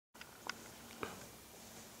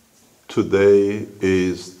Today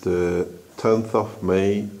is the 10th of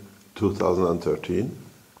May 2013.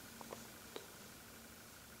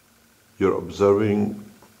 You're observing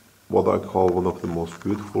what I call one of the most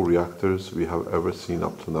beautiful reactors we have ever seen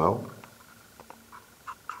up to now.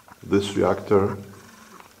 This reactor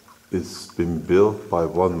is been built by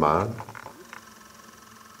one man,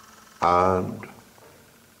 and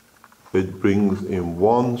it brings in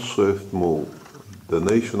one swift move the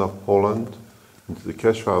nation of Poland into the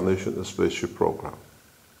Keshe Foundation spaceship program.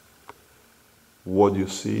 What you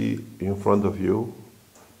see in front of you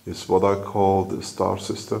is what I call the star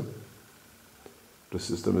system. The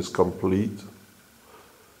system is complete.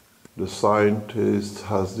 The scientist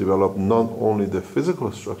has developed not only the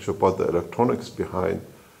physical structure but the electronics behind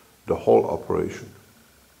the whole operation.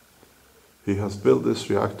 He has built this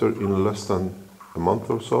reactor in less than a month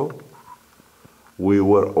or so. We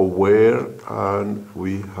were aware and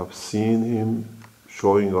we have seen him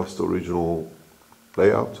showing us the original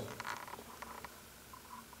layout.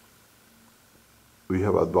 We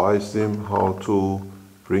have advised him how to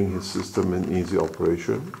bring his system in easy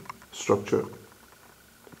operation structure.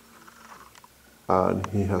 And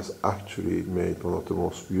he has actually made one of the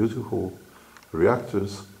most beautiful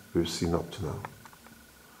reactors we've seen up to now.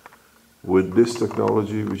 With this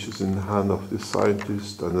technology, which is in the hand of this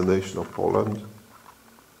scientist and the nation of Poland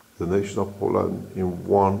in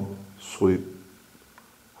one sweep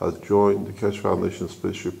has joined the Keshe Foundation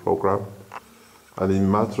spaceship program, and in a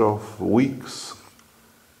matter of weeks,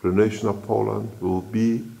 the nation of Poland will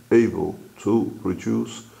be able to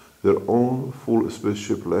produce their own full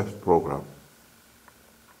spaceship left program.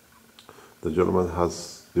 The gentleman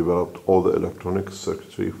has developed all the electronic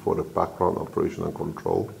circuitry for the background operation and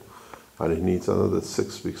control, and he needs another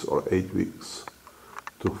 6 weeks or 8 weeks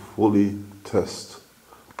to fully test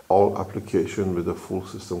all application with the full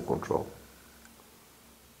system control.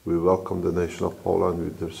 We welcome the nation of Poland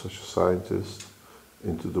with their such a scientist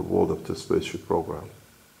into the world of the spaceship program.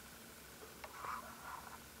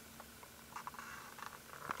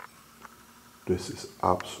 This is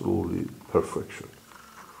absolutely perfection.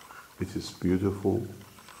 It is beautiful,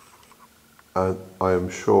 and I am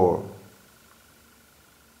sure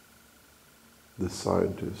the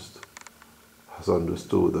scientist has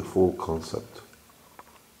understood the full concept.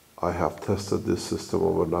 I have tested this system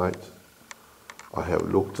overnight. I have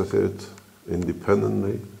looked at it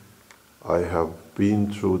independently. I have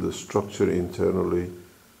been through the structure internally,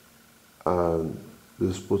 and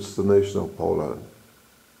this puts the nation of Poland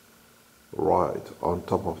right on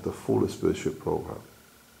top of the full spaceship program.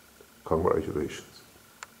 Congratulations.